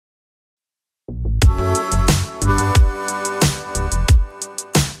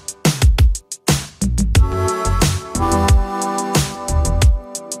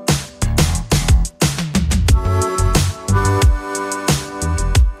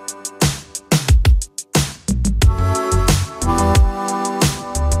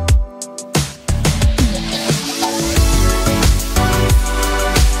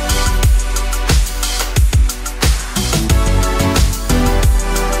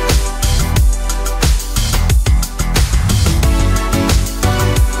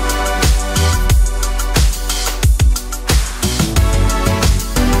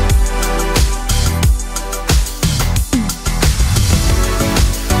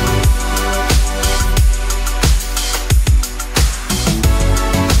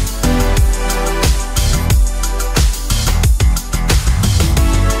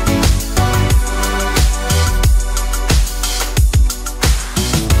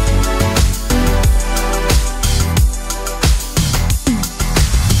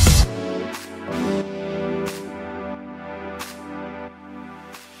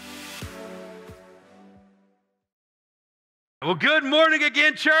Good morning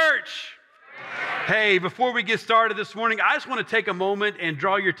again, church. Hey, before we get started this morning, I just want to take a moment and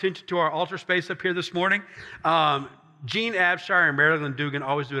draw your attention to our altar space up here this morning. Gene Abshire and Marilyn Dugan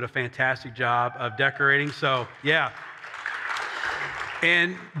always do a fantastic job of decorating, so yeah.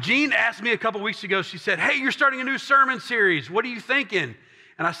 And Jean asked me a couple weeks ago, she said, hey, you're starting a new sermon series. What are you thinking?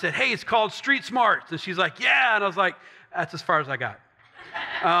 And I said, hey, it's called Street Smarts. And she's like, yeah. And I was like, that's as far as I got.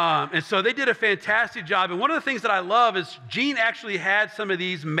 And so they did a fantastic job. And one of the things that I love is Jean actually had some of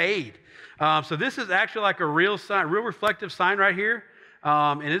these made. So this is actually like a real sign, real reflective sign right here.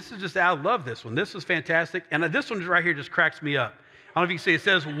 And this is just, I love this one. This is fantastic. And this one right here just cracks me up. I don't know if you can see, it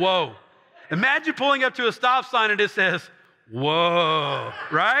says, whoa. Imagine pulling up to a stop sign and it says, whoa,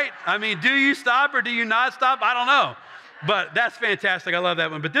 right? I mean, do you stop or do you not stop? I don't know. But that's fantastic. I love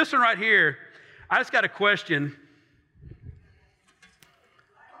that one. But this one right here, I just got a question.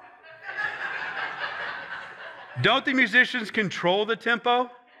 Don't the musicians control the tempo?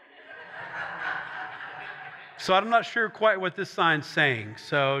 So I'm not sure quite what this sign's saying.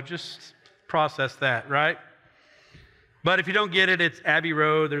 So just process that, right? But if you don't get it, it's Abbey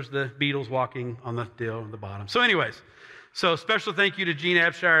Road. There's the Beatles walking on the deal on the bottom. So anyways, so special thank you to Gene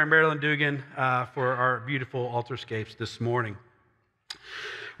Abshire and Marilyn Dugan for our beautiful altarscapes this morning.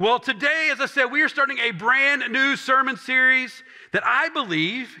 Well, today, as I said, we are starting a brand new sermon series that I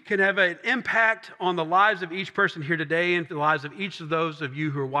believe can have an impact on the lives of each person here today and the lives of each of those of you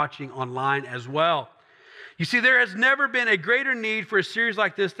who are watching online as well. You see, there has never been a greater need for a series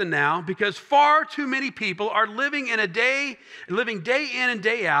like this than now, because far too many people are living day in and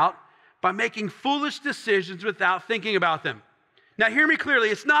day out by making foolish decisions without thinking about them. Now, hear me clearly.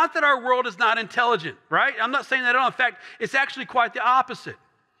 It's not that our world is not intelligent, right? I'm not saying that at all. In fact, it's actually quite the opposite.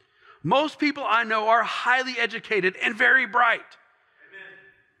 Most people I know are highly educated and very bright.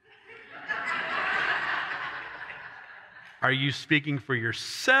 Amen. Are you speaking for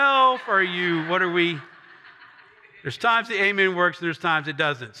yourself? There's times the amen works and there's times it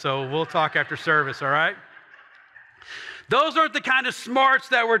doesn't. So we'll talk after service, all right? Those aren't the kind of smarts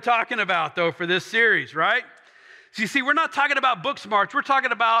that we're talking about, though, for this series, right? So you see, we're not talking about book smarts. We're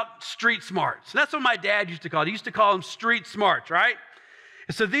talking about street smarts. And that's what my dad used to call it. He used to call them street smarts, right?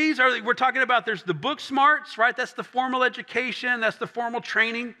 And so we're talking about, there's the book smarts, right? That's the formal education. That's the formal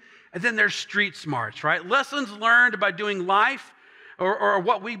training. And then there's street smarts, right? Lessons learned by doing life or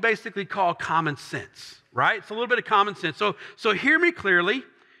what we basically call common sense, right? It's a little bit of common sense. So hear me clearly.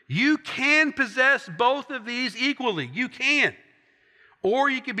 You can possess both of these equally. You can. Or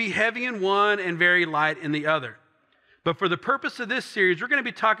you can be heavy in one and very light in the other. But for the purpose of this series, we're going to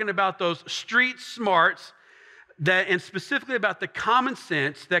be talking about those street smarts and specifically about the common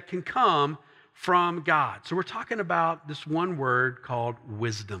sense that can come from God. So we're talking about this one word called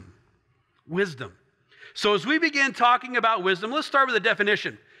wisdom. Wisdom. So as we begin talking about wisdom, let's start with a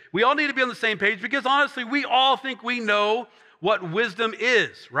definition. We all need to be on the same page because honestly, we all think we know what wisdom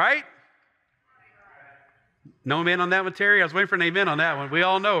is, right? No amen on that one, Terry? I was waiting for an amen on that one. We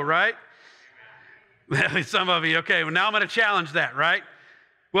all know, right? At least some of you. Okay, well, now I'm going to challenge that, right?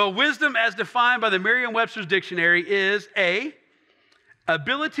 Well, wisdom as defined by the Merriam-Webster's dictionary is A,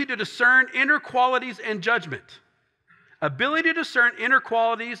 ability to discern inner qualities and judgment. Ability to discern inner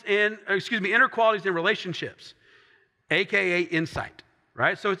qualities in relationships, aka insight,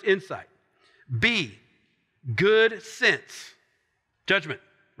 right? So it's insight. B, good sense, judgment,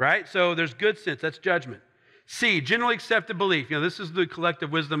 right? So there's good sense, that's judgment. C, generally accepted belief. This is the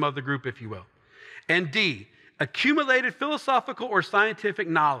collective wisdom of the group, if you will. And D, accumulated philosophical or scientific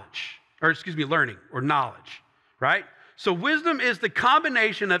learning or knowledge, right? So wisdom is the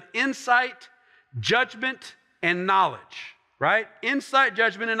combination of insight, judgment, and knowledge, right? Insight,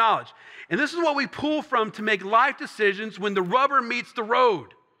 judgment, and knowledge. And this is what we pull from to make life decisions when the rubber meets the road.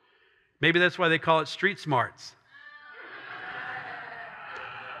 Maybe that's why they call it street smarts.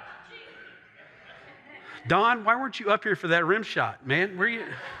 Don, why weren't you up here for that rim shot, man? We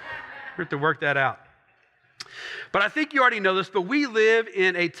have to work that out. But I think you already know this, but we live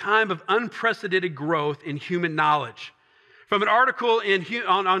in a time of unprecedented growth in human knowledge. From an article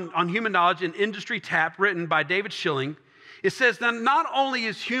on human knowledge in Industry Tap written by David Schilling, it says that not only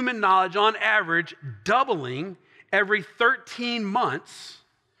is human knowledge on average doubling every 13 months,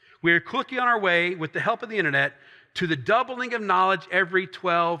 we are quickly on our way with the help of the internet to the doubling of knowledge every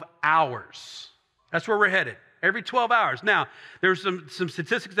 12 hours. That's where we're headed, every 12 hours. Now, there's some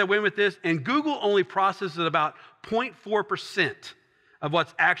statistics that went with this, and Google only processes about 0.4% of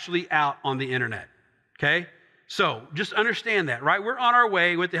what's actually out on the internet, okay? So just understand that, right? We're on our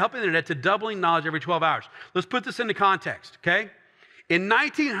way with the help of the internet to doubling knowledge every 12 hours. Let's put this into context, okay? In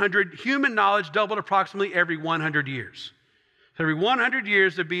 1900, human knowledge doubled approximately every 100 years. Every 100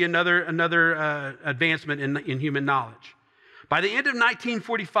 years, there'd be another advancement in human knowledge. By the end of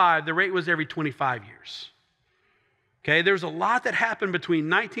 1945, the rate was every 25 years. Okay, there's a lot that happened between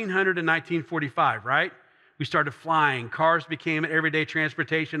 1900 and 1945, right? We started flying. Cars became an everyday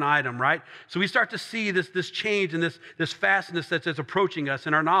transportation item, right? So we start to see this change and this fastness that's approaching us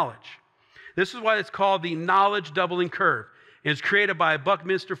in our knowledge. This is why it's called the knowledge doubling curve. And it's created by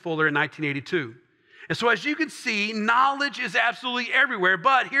Buckminster Fuller in 1982. And so as you can see, knowledge is absolutely everywhere.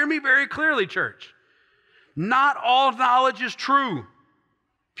 But hear me very clearly, church. Not all knowledge is true.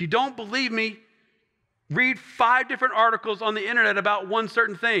 If you don't believe me, read 5 different articles on the internet about one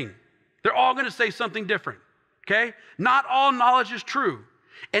certain thing. They're all going to say something different, okay? Not all knowledge is true.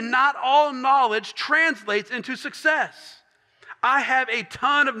 And not all knowledge translates into success. I have a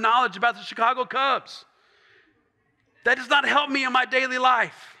ton of knowledge about the Chicago Cubs. That does not help me in my daily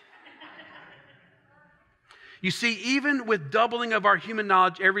life. You see, even with doubling of our human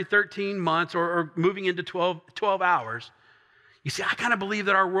knowledge every 13 months or moving into 12 hours, you see, I kind of believe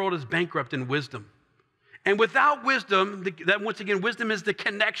that our world is bankrupt in wisdom. And without wisdom, once again, wisdom is the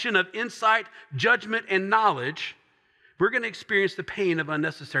connection of insight, judgment, and knowledge. We're going to experience the pain of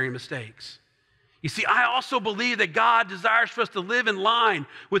unnecessary mistakes. You see, I also believe that God desires for us to live in line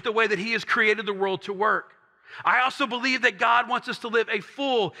with the way that He has created the world to work. I also believe that God wants us to live a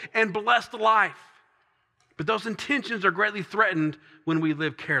full and blessed life. But those intentions are greatly threatened when we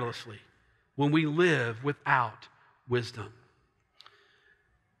live carelessly, when we live without wisdom.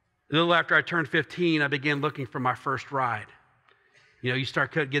 A little after I turned 15, I began looking for my first ride. You know, you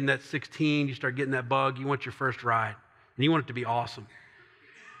start getting that 16, you start getting that bug, you want your first ride, and you want it to be awesome.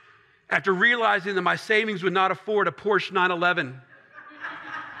 After realizing that my savings would not afford a Porsche 911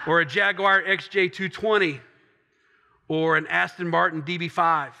 or a Jaguar XJ220 or an Aston Martin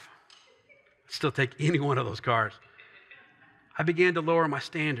DB5, I'd still take any one of those cars, I began to lower my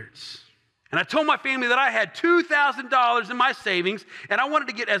standards. And I told my family that I had $2,000 in my savings, and I wanted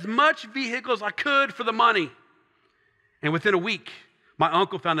to get as much vehicle as I could for the money. And within a week, my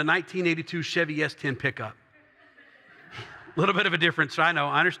uncle found a 1982 Chevy S10 pickup. A little bit of a difference, I know,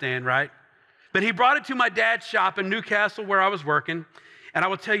 I understand, right? But he brought it to my dad's shop in Newcastle where I was working, and I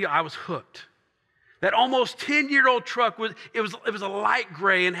will tell you, I was hooked. That almost 10-year-old truck, was a light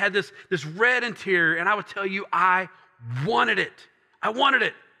gray and had this red interior, and I would tell you, I wanted it. I wanted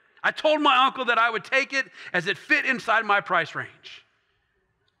it. I told my uncle that I would take it as it fit inside my price range.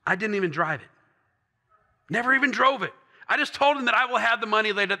 I didn't even drive it. Never even drove it. I just told him that I will have the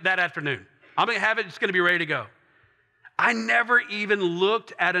money later that afternoon. I'm going to have it. It's going to be ready to go. I never even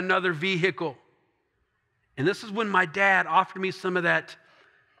looked at another vehicle. And this is when my dad offered me some of that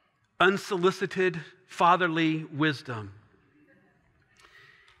unsolicited fatherly wisdom.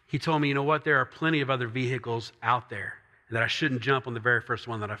 He told me, you know what? There are plenty of other vehicles out there, and that I shouldn't jump on the very first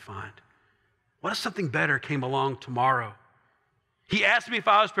one that I find. What if something better came along tomorrow? He asked me if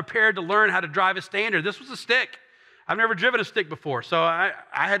I was prepared to learn how to drive a standard. This was a stick. I've never driven a stick before, so I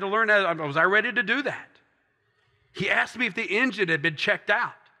had to learn that. Was I ready to do that? He asked me if the engine had been checked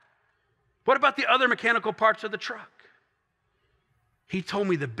out. What about the other mechanical parts of the truck? He told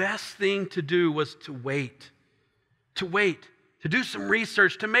me the best thing to do was to wait, to do some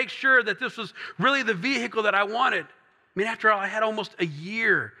research, to make sure that this was really the vehicle that I wanted. I mean, after all, I had almost a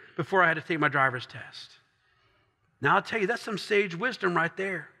year before I had to take my driver's test. Now, I'll tell you, that's some sage wisdom right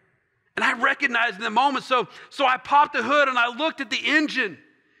there. And I recognized in the moment, so I popped the hood and I looked at the engine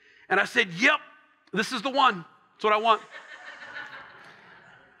and I said, yep, this is the one. That's what I want.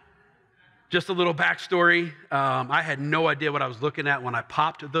 Just a little backstory. I had no idea what I was looking at when I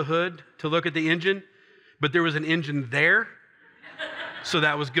popped the hood to look at the engine, but there was an engine there, so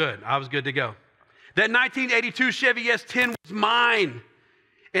that was good. I was good to go. That 1982 Chevy S10 was mine,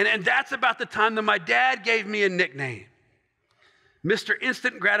 and that's about the time that my dad gave me a nickname, Mr.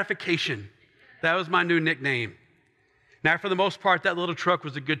 Instant Gratification. That was my new nickname. Now, for the most part, that little truck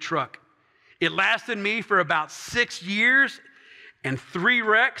was a good truck. It lasted me for about 6 years and 3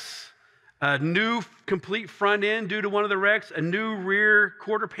 wrecks. A new complete front end due to one of the wrecks, a new rear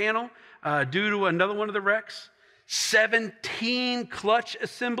quarter panel due to another one of the wrecks, 17 clutch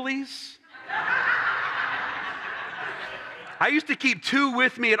assemblies. I used to keep 2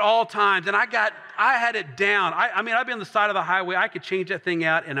 with me at all times, and I had it down. I mean, I'd be on the side of the highway. I could change that thing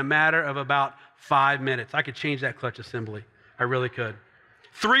out in a matter of about 5 minutes. I could change that clutch assembly. I really could.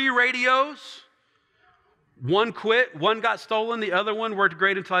 3 radios. 1 quit, 1 got stolen, the other one worked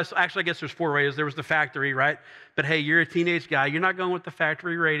great until I guess there's 4 radios. There was the factory, right? But hey, you're a teenage guy. You're not going with the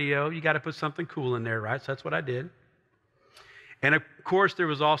factory radio. You got to put something cool in there, right? So that's what I did. And of course, there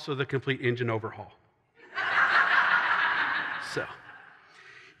was also the complete engine overhaul. So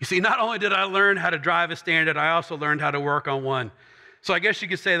You see, not only did I learn how to drive a Standard, I also learned how to work on one. So I guess you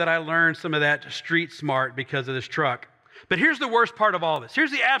could say that I learned some of that street smart because of this truck. But here's the worst part of all this.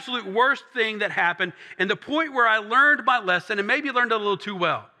 Here's the absolute worst thing that happened, and the point where I learned my lesson, and maybe learned it a little too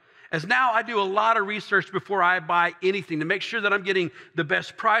well, as now I do a lot of research before I buy anything to make sure that I'm getting the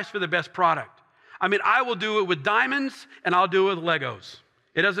best price for the best product. I mean, I will do it with diamonds, and I'll do it with Legos.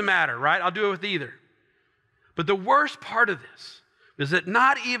 It doesn't matter, right? I'll do it with either. But the worst part of this is that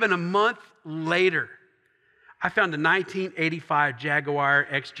not even a month later, I found a 1985 Jaguar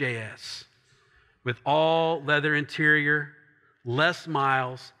XJS with all leather interior, less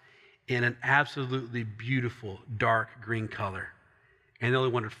miles, in an absolutely beautiful dark green color. And they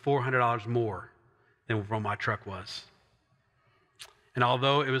only wanted $400 more than what my truck was. And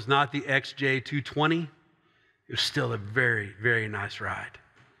although it was not the XJ220, it was still a very, very nice ride.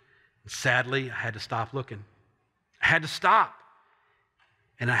 And sadly, I had to stop looking. I had to stop.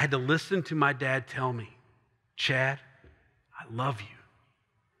 And I had to listen to my dad tell me, Chad, I love you,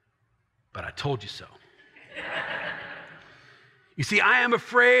 but I told you so. You see, I am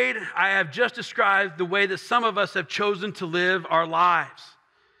afraid I have just described the way that some of us have chosen to live our lives.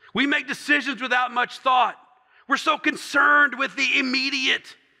 We make decisions without much thought. We're so concerned with the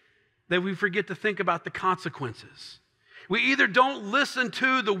immediate that we forget to think about the consequences. We either don't listen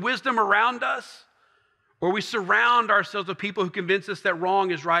to the wisdom around us, or we surround ourselves with people who convince us that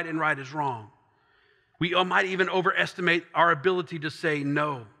wrong is right and right is wrong. We might even overestimate our ability to say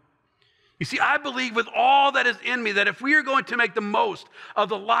no. You see, I believe with all that is in me that if we are going to make the most of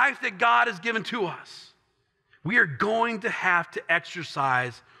the life that God has given to us, we are going to have to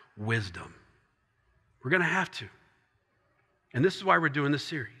exercise wisdom. We're going to have to. And this is why we're doing this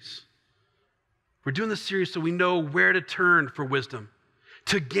series. We're doing this series so we know where to turn for wisdom,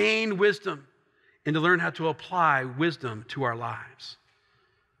 to gain wisdom, and to learn how to apply wisdom to our lives.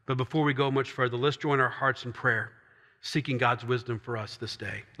 But before we go much further, let's join our hearts in prayer, seeking God's wisdom for us this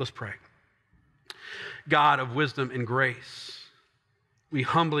day. Let's pray. God of wisdom and grace, we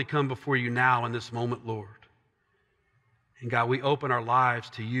humbly come before you now in this moment, Lord. And God, we open our lives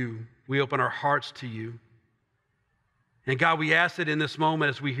to you. We open our hearts to you. And God, we ask that in this moment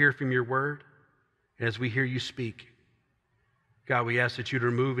as we hear from your word, as we hear you speak, God, we ask that you'd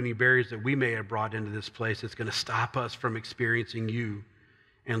remove any barriers that we may have brought into this place that's going to stop us from experiencing you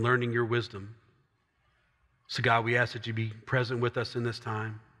and learning your wisdom. So God, we ask that you be present with us in this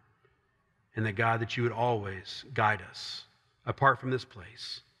time, and that God, that you would always guide us apart from this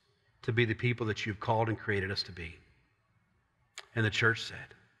place to be the people that you've called and created us to be. And the church said,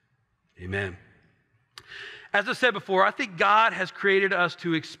 amen. As I said before, I think God has created us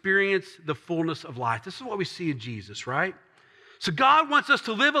to experience the fullness of life. This is what we see in Jesus, right? So God wants us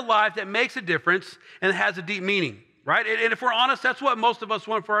to live a life that makes a difference and has a deep meaning, right? And if we're honest, that's what most of us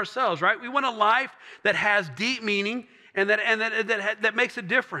want for ourselves, right? We want a life that has deep meaning and that makes a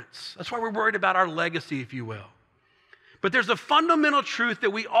difference. That's why we're worried about our legacy, if you will. But there's a fundamental truth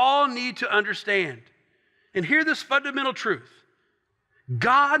that we all need to understand. And hear this fundamental truth.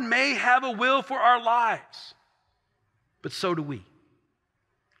 God may have a will for our lives, but so do we,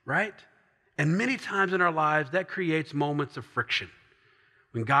 right? And many times in our lives, that creates moments of friction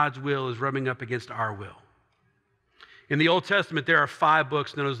when God's will is rubbing up against our will. In the Old Testament, there are 5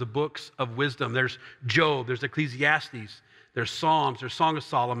 books known as the books of wisdom. There's Job, there's Ecclesiastes, there's Psalms, there's Song of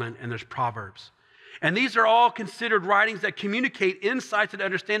Solomon, and there's Proverbs. And these are all considered writings that communicate insights and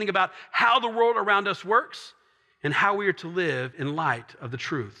understanding about how the world around us works and how we are to live in light of the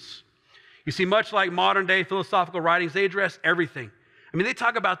truths. You see, much like modern day philosophical writings, they address everything. I mean, they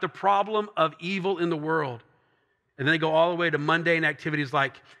talk about the problem of evil in the world. And then they go all the way to mundane activities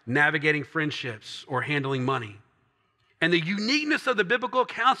like navigating friendships or handling money. And the uniqueness of the biblical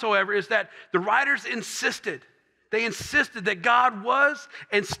accounts, however, is that the writers insisted that God was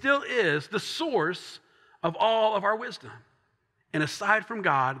and still is the source of all of our wisdom. And aside from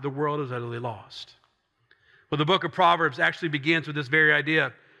God, the world is utterly lost. Well, the book of Proverbs actually begins with this very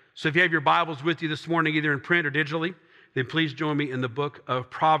idea. So if you have your Bibles with you this morning, either in print or digitally, then please join me in the book of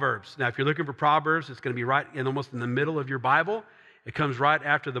Proverbs. Now, if you're looking for Proverbs, it's going to be right in almost in the middle of your Bible. It comes right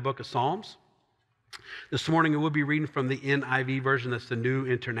after the book of Psalms. This morning, we'll be reading from the NIV version. That's the New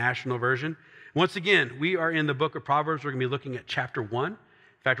International Version. Once again, we are in the book of Proverbs. We're going to be looking at chapter 1. In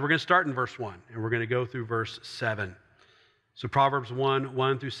fact, we're going to start in verse 1, and we're going to go through verse 7. So Proverbs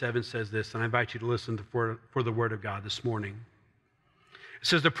 1 through 7 says this, and I invite you to listen for the word of God this morning. It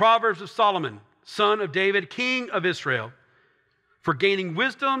says, the Proverbs of Solomon, son of David, king of Israel, for gaining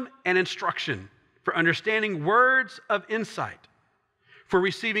wisdom and instruction, for understanding words of insight, for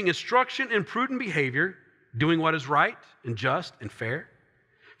receiving instruction in prudent behavior, doing what is right and just and fair,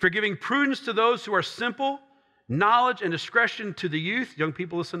 for giving prudence to those who are simple, knowledge and discretion to the youth. Young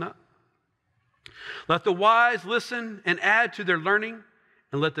people, listen up. Let the wise listen and add to their learning,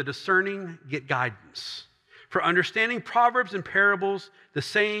 and let the discerning get guidance. For understanding proverbs and parables, the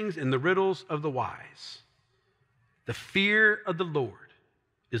sayings and the riddles of the wise. The fear of the Lord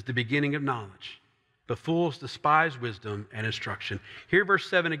is the beginning of knowledge, but fools despise wisdom and instruction. Hear verse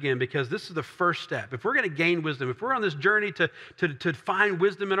 7 again, because this is the first step. If we're going to gain wisdom, if we're on this journey to find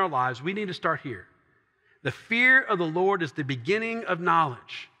wisdom in our lives, we need to start here. The fear of the Lord is the beginning of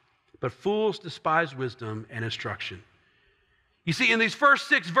knowledge, but fools despise wisdom and instruction. You see, in these first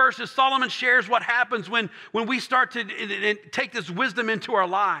 6 verses, Solomon shares what happens when we start to take this wisdom into our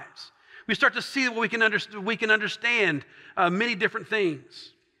lives. We start to see that we can understand many different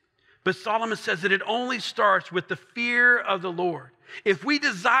things. But Solomon says that it only starts with the fear of the Lord. If we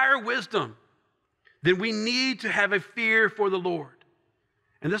desire wisdom, then we need to have a fear for the Lord.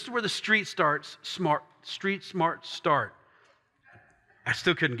 And this is where the street smarts start. I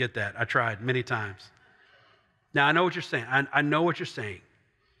still couldn't get that. I tried many times. Now, I know what you're saying. I know what you're saying.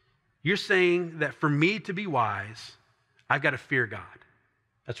 You're saying that for me to be wise, I've got to fear God.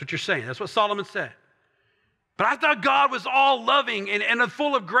 That's what you're saying. That's what Solomon said. But I thought God was all loving and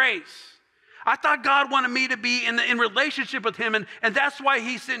full of grace. I thought God wanted me to be in relationship with him, and that's why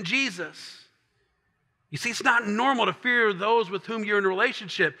he sent Jesus. You see, it's not normal to fear those with whom you're in a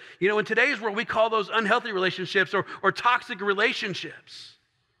relationship. You know, in today's world, we call those unhealthy relationships or toxic relationships.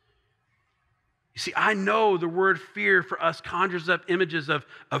 You see, I know the word fear for us conjures up images of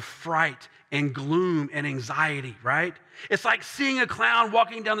fright and gloom and anxiety, right? It's like seeing a clown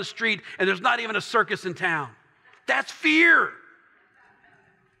walking down the street and there's not even a circus in town. That's fear.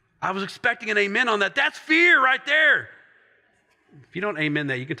 I was expecting an amen on that. That's fear right there. If you don't amen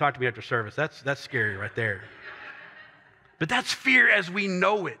that, you can talk to me after service. That's scary right there. But that's fear as we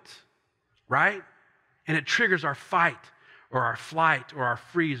know it, right? And it triggers our fight or our flight or our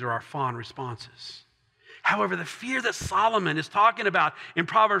freeze or our fawn responses. However, the fear that Solomon is talking about in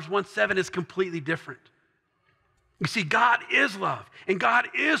Proverbs 1:7 is completely different. You see, God is love, and God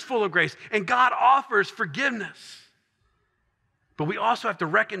is full of grace, and God offers forgiveness. But we also have to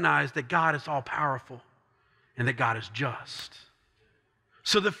recognize that God is all-powerful and that God is just.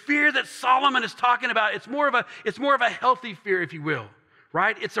 So the fear that Solomon is talking about, it's more of a healthy fear, if you will,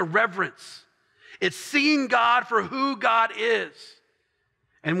 right? It's a reverence. It's seeing God for who God is.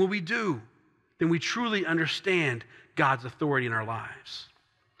 And when we do, then we truly understand God's authority in our lives.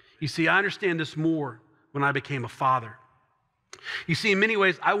 You see, I understand this more when I became a father. You see, in many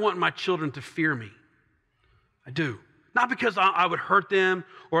ways, I want my children to fear me. I do. Not because I would hurt them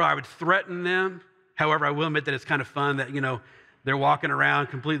or I would threaten them. However, I will admit that it's kind of fun that, they're walking around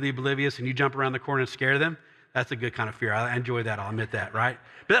completely oblivious and you jump around the corner and scare them. That's a good kind of fear. I enjoy that. I'll admit that, right?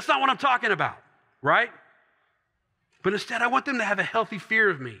 But that's not what I'm talking about, right? But instead, I want them to have a healthy fear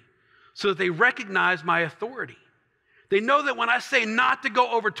of me so that they recognize my authority. They know that when I say not to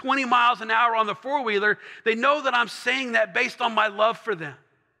go over 20 miles an hour on the four-wheeler, they know that I'm saying that based on my love for them,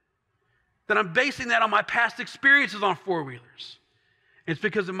 that I'm basing that on my past experiences on four-wheelers. It's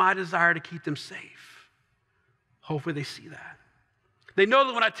because of my desire to keep them safe. Hopefully they see that. They know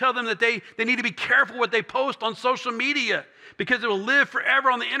that when I tell them that they need to be careful what they post on social media because it will live forever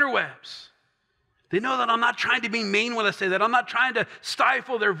on the interwebs. They know that I'm not trying to be mean when I say that. I'm not trying to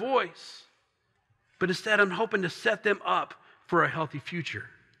stifle their voice. But instead, I'm hoping to set them up for a healthy future.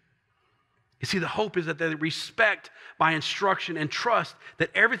 You see, the hope is that they respect my instruction and trust that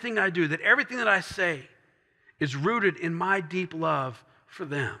everything I do, that everything that I say is rooted in my deep love for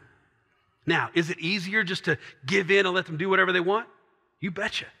them. Now, is it easier just to give in and let them do whatever they want? You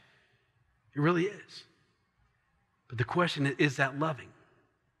betcha. It really is. But the question is that loving?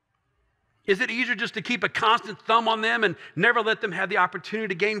 Is it easier just to keep a constant thumb on them and never let them have the opportunity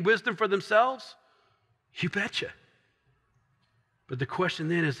to gain wisdom for themselves? You betcha. But the question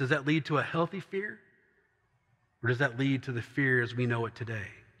then is, does that lead to a healthy fear? Or does that lead to the fear as we know it today?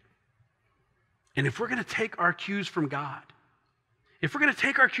 And if we're going to take our cues from God,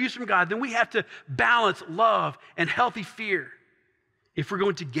 then we have to balance love and healthy fear if we're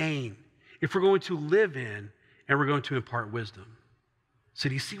going to gain, if we're going to live in, and we're going to impart wisdom. So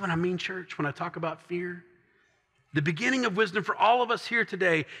do you see what I mean, church, when I talk about fear? The beginning of wisdom for all of us here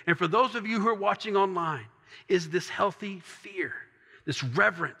today, and for those of you who are watching online, is this healthy fear, this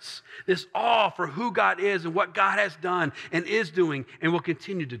reverence, this awe for who God is and what God has done and is doing and will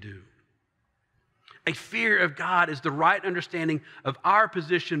continue to do. A fear of God is the right understanding of our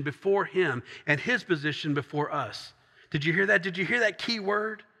position before Him and His position before us. Did you hear that? Did you hear that key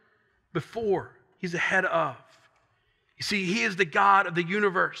word? Before. He's ahead of. You see, he is the God of the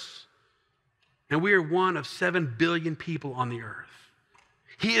universe, and we are one of 7 billion people on the earth.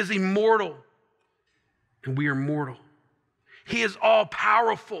 He is immortal, and we are mortal. He is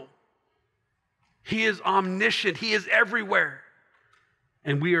all-powerful. He is omniscient. He is everywhere,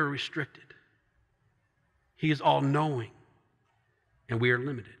 and we are restricted. He is all-knowing, and we are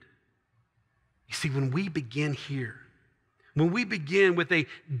limited. You see, when we begin here, when we begin with a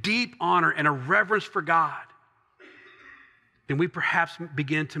deep honor and a reverence for God, then we perhaps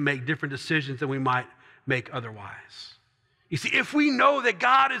begin to make different decisions than we might make otherwise. You see, if we know that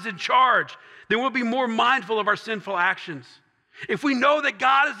God is in charge, then we'll be more mindful of our sinful actions. If we know that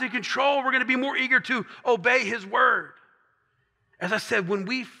God is in control, we're going to be more eager to obey his word. As I said, when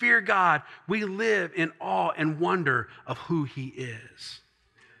we fear God, we live in awe and wonder of who he is.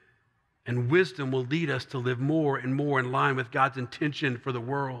 And wisdom will lead us to live more and more in line with God's intention for the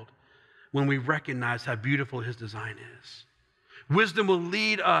world when we recognize how beautiful his design is. Wisdom will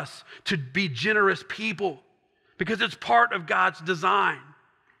lead us to be generous people because it's part of God's design.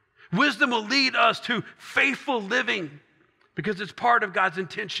 Wisdom will lead us to faithful living because it's part of God's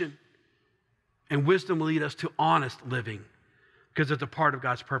intention. And wisdom will lead us to honest living because it's a part of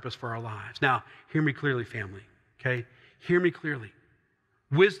God's purpose for our lives. Now, hear me clearly, family, okay? Hear me clearly.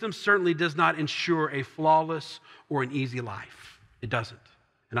 Wisdom certainly does not ensure a flawless or an easy life. It doesn't.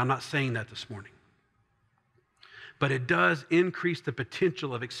 And I'm not saying that this morning. But it does increase the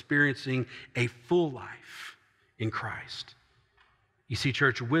potential of experiencing a full life in Christ. You see,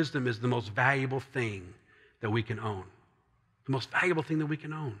 church, wisdom is the most valuable thing that we can own. The most valuable thing that we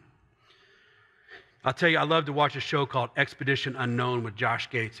can own. I'll tell you, I love to watch a show called Expedition Unknown with Josh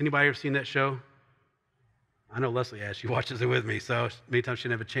Gates. Anybody ever seen that show? I know Leslie has. She watches it with me, so many times she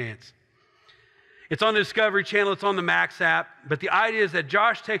didn't have a chance. It's on the Discovery Channel. It's on the Max app. But the idea is that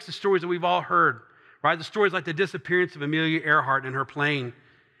Josh takes the stories that we've all heard, right? The stories like the disappearance of Amelia Earhart and her plane,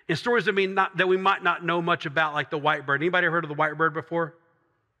 and stories that we might not know much about, like the white bird. Anybody heard of the white bird before?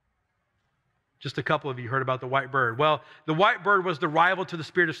 Just a couple of you heard about the white bird. Well, the white bird was the rival to the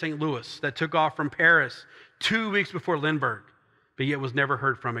Spirit of St. Louis that took off from Paris 2 weeks before Lindbergh, but yet was never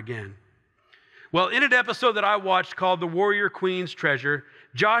heard from again. Well, in an episode that I watched called The Warrior Queen's Treasure,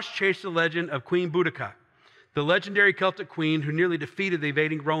 Josh chased the legend of Queen Boudica, the legendary Celtic queen who nearly defeated the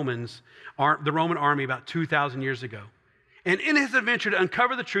invading the Roman army about 2,000 years ago. And in his adventure to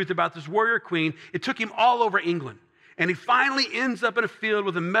uncover the truth about this warrior queen, it took him all over England. And he finally ends up in a field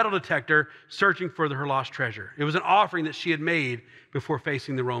with a metal detector searching for her lost treasure. It was an offering that she had made before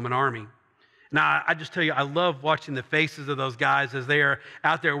facing the Roman army. Now, I just tell you, I love watching the faces of those guys as they are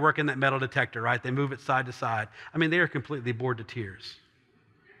out there working that metal detector, right? They move it side to side. I mean, they are completely bored to tears.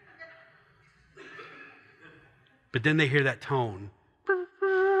 But then they hear that tone.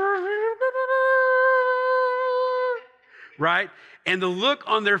 Right? And the look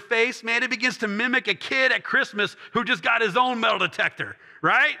on their face, man, it begins to mimic a kid at Christmas who just got his own metal detector,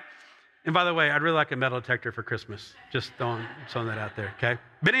 right? And by the way, I'd really like a metal detector for Christmas. Just throwing that out there, okay?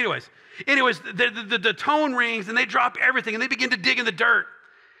 But anyways, the tone rings and they drop everything and they begin to dig in the dirt.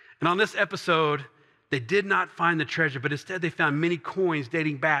 And on this episode, they did not find the treasure, but instead they found many coins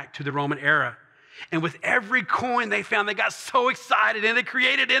dating back to the Roman era. And with every coin they found, they got so excited and they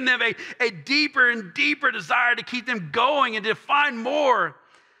created in them a deeper and deeper desire to keep them going and to find more.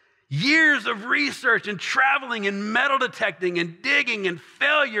 Years of research and traveling and metal detecting and digging and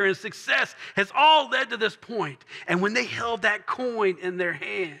failure and success has all led to this point. And when they held that coin in their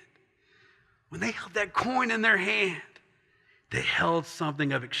hand, they held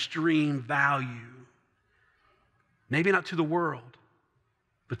something of extreme value. Maybe not to the world,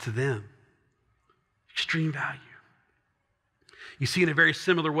 but to them. Extreme value. You see, in a very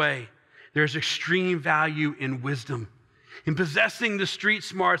similar way, there's extreme value in wisdom, in possessing the street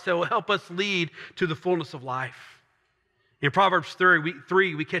smarts that will help us lead to the fullness of life. In Proverbs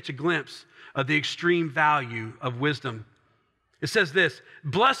 3, we catch a glimpse of the extreme value of wisdom. It says this: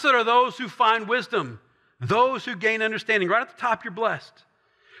 blessed are those who find wisdom, those who gain understanding. Right at the top, you're blessed.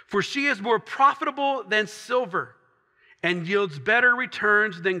 For she is more profitable than silver and yields better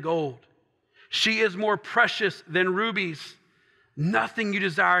returns than gold. She is more precious than rubies. Nothing you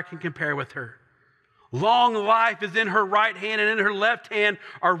desire can compare with her. Long life is in her right hand, and in her left hand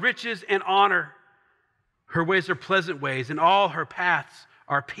are riches and honor. Her ways are pleasant ways, and all her paths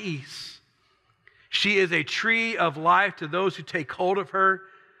are peace. She is a tree of life to those who take hold of her.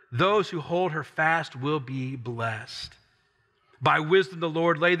 Those who hold her fast will be blessed. By wisdom the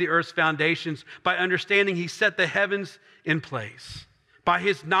Lord laid the earth's foundations. By understanding he set the heavens in place. By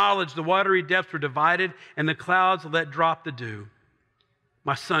his knowledge, the watery depths were divided, and the clouds let drop the dew.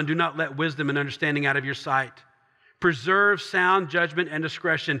 My son, do not let wisdom and understanding out of your sight. Preserve sound judgment and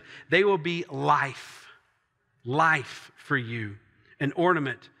discretion. They will be life for you, an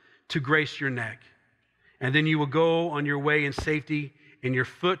ornament to grace your neck. And then you will go on your way in safety, and your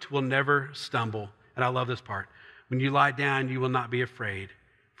foot will never stumble. And I love this part. When you lie down, you will not be afraid,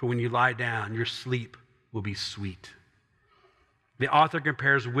 for when you lie down, your sleep will be sweet. The author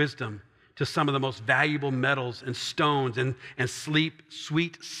compares wisdom to some of the most valuable metals and stones and sweet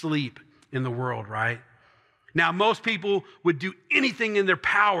sleep in the world, right? Now, most people would do anything in their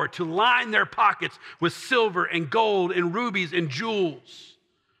power to line their pockets with silver and gold and rubies and jewels.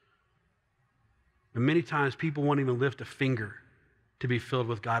 And many times people won't even lift a finger to be filled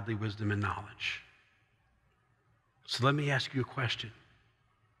with godly wisdom and knowledge. So let me ask you a question.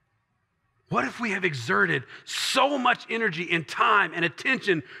 What if we have exerted so much energy and time and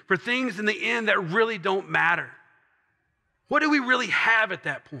attention for things in the end that really don't matter? What do we really have at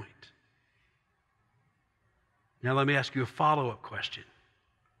that point? Now let me ask you a follow-up question.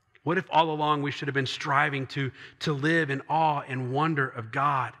 What if all along we should have been striving to live in awe and wonder of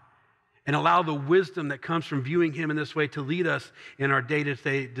God and allow the wisdom that comes from viewing him in this way to lead us in our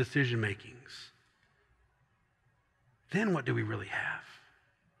day-to-day decision makings? Then what do we really have?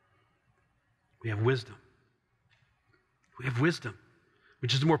 We have wisdom. We have wisdom,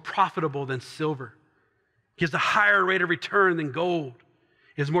 which is more profitable than silver. It gives a higher rate of return than gold.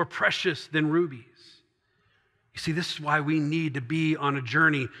 It is more precious than rubies. You see, this is why we need to be on a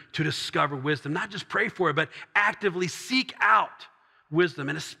journey to discover wisdom. Not just pray for it, but actively seek out wisdom,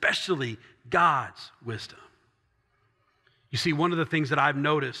 and especially God's wisdom. You see, one of the things that I've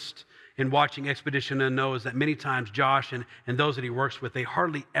noticed in watching Expedition Unknown is that many times Josh and those that he works with, they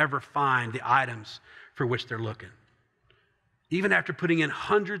hardly ever find the items for which they're looking. Even after putting in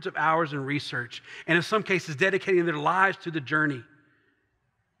hundreds of hours in research, and in some cases dedicating their lives to the journey,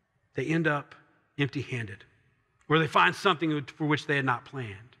 they end up empty-handed, or they find something for which they had not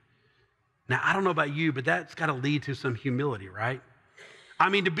planned. Now, I don't know about you, but that's got to lead to some humility, right? I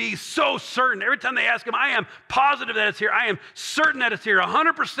mean, to be so certain. Every time they ask him, I am positive that it's here. I am certain that it's here.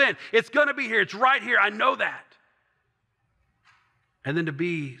 100%. It's going to be here. It's right here. I know that. And then to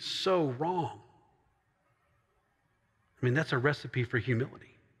be so wrong. I mean, that's a recipe for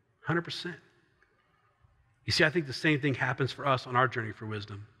humility. 100%. You see, I think the same thing happens for us on our journey for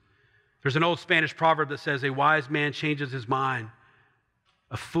wisdom. There's an old Spanish proverb that says, a wise man changes his mind.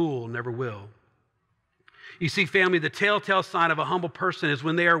 A fool never will. You see, family, the telltale sign of a humble person is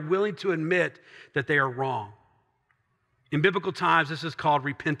when they are willing to admit that they are wrong. In biblical times, this is called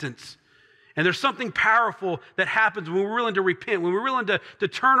repentance. And there's something powerful that happens when we're willing to repent, when we're willing to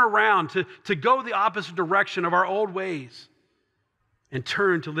turn around, to go the opposite direction of our old ways and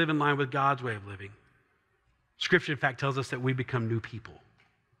turn to live in line with God's way of living. Scripture, in fact, tells us that we become new people.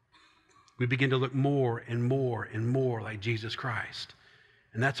 We begin to look more and more and more like Jesus Christ.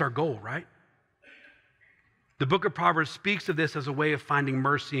 And that's our goal, right? The book of Proverbs speaks of this as a way of finding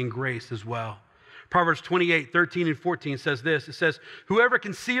mercy and grace as well. Proverbs 28, 13 and 14 says this. It says, whoever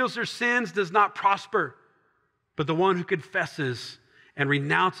conceals their sins does not prosper, but the one who confesses and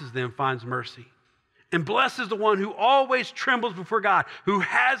renounces them finds mercy. And blessed is the one who always trembles before God, who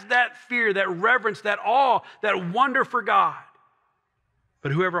has that fear, that reverence, that awe, that wonder for God.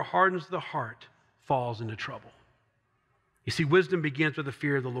 But whoever hardens the heart falls into trouble. You see, wisdom begins with the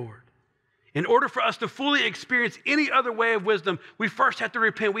fear of the Lord. In order for us to fully experience any other way of wisdom, we first have to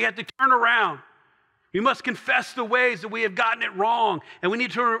repent. We have to turn around. We must confess the ways that we have gotten it wrong, and we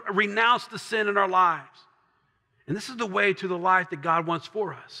need to renounce the sin in our lives. And this is the way to the life that God wants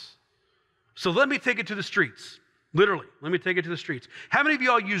for us. So let me take it to the streets. Literally, let me take it to the streets. How many of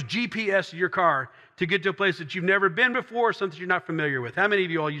you all use GPS in your car to get to a place that you've never been before or something you're not familiar with? How many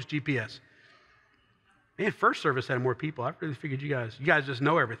of you all use GPS? Man, first service had more people. I really figured you guys just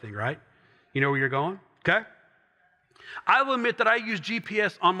know everything, right? You know where you're going? Okay. I will admit that I use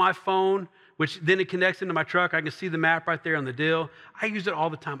GPS on my phone, which then it connects into my truck. I can see the map right there on the dill. I use it all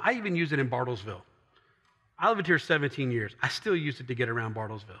the time. I even use it in Bartlesville. I lived here 17 years. I still use it to get around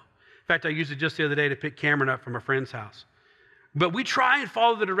Bartlesville. In fact, I used it just the other day to pick Cameron up from a friend's house. But we try and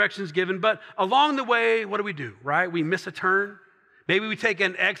follow the directions given, but along the way, what do, right? We miss a turn. Maybe we take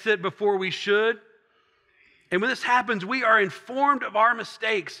an exit before we should. And when this happens, we are informed of our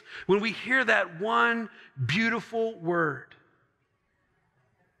mistakes when we hear that one beautiful word.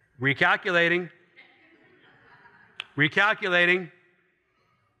 Recalculating. Recalculating.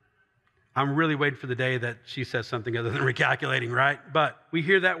 I'm really waiting for the day that she says something other than recalculating, right? But we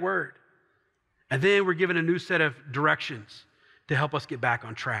hear that word. And then we're given a new set of directions to help us get back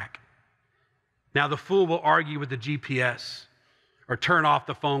on track. Now, the fool will argue with the GPS or turn off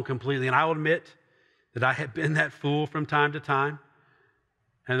the phone completely. And I will admit that I had been that fool from time to time,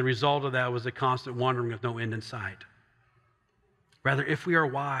 and the result of that was a constant wandering with no end in sight. Rather, if we are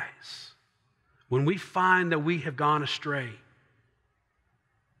wise, when we find that we have gone astray,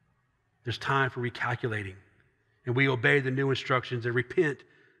 there's time for recalculating, and we obey the new instructions and repent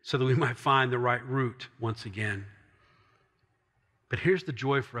so that we might find the right route once again. But here's the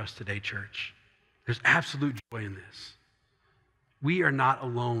joy for us today, church. There's absolute joy in this. We are not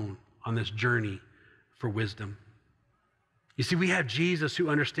alone on this journey for wisdom. You see, we have Jesus who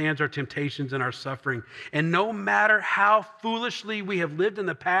understands our temptations and our suffering. And no matter how foolishly we have lived in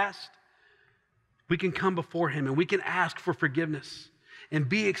the past, we can come before him and we can ask for forgiveness and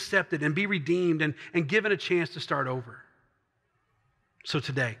be accepted and be redeemed and given a chance to start over. So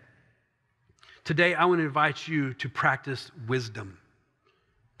today I want to invite you to practice wisdom.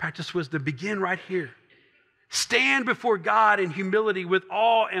 Practice wisdom. Begin right here. Stand before God in humility with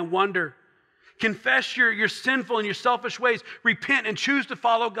awe and wonder. Confess your sinful and your selfish ways. Repent and choose to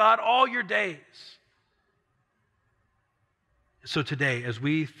follow God all your days. So today, as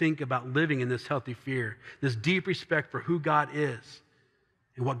we think about living in this healthy fear, this deep respect for who God is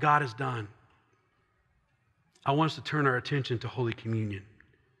and what God has done, I want us to turn our attention to Holy Communion.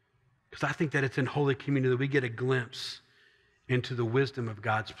 Because I think that it's in Holy Communion that we get a glimpse into the wisdom of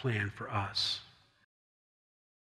God's plan for us.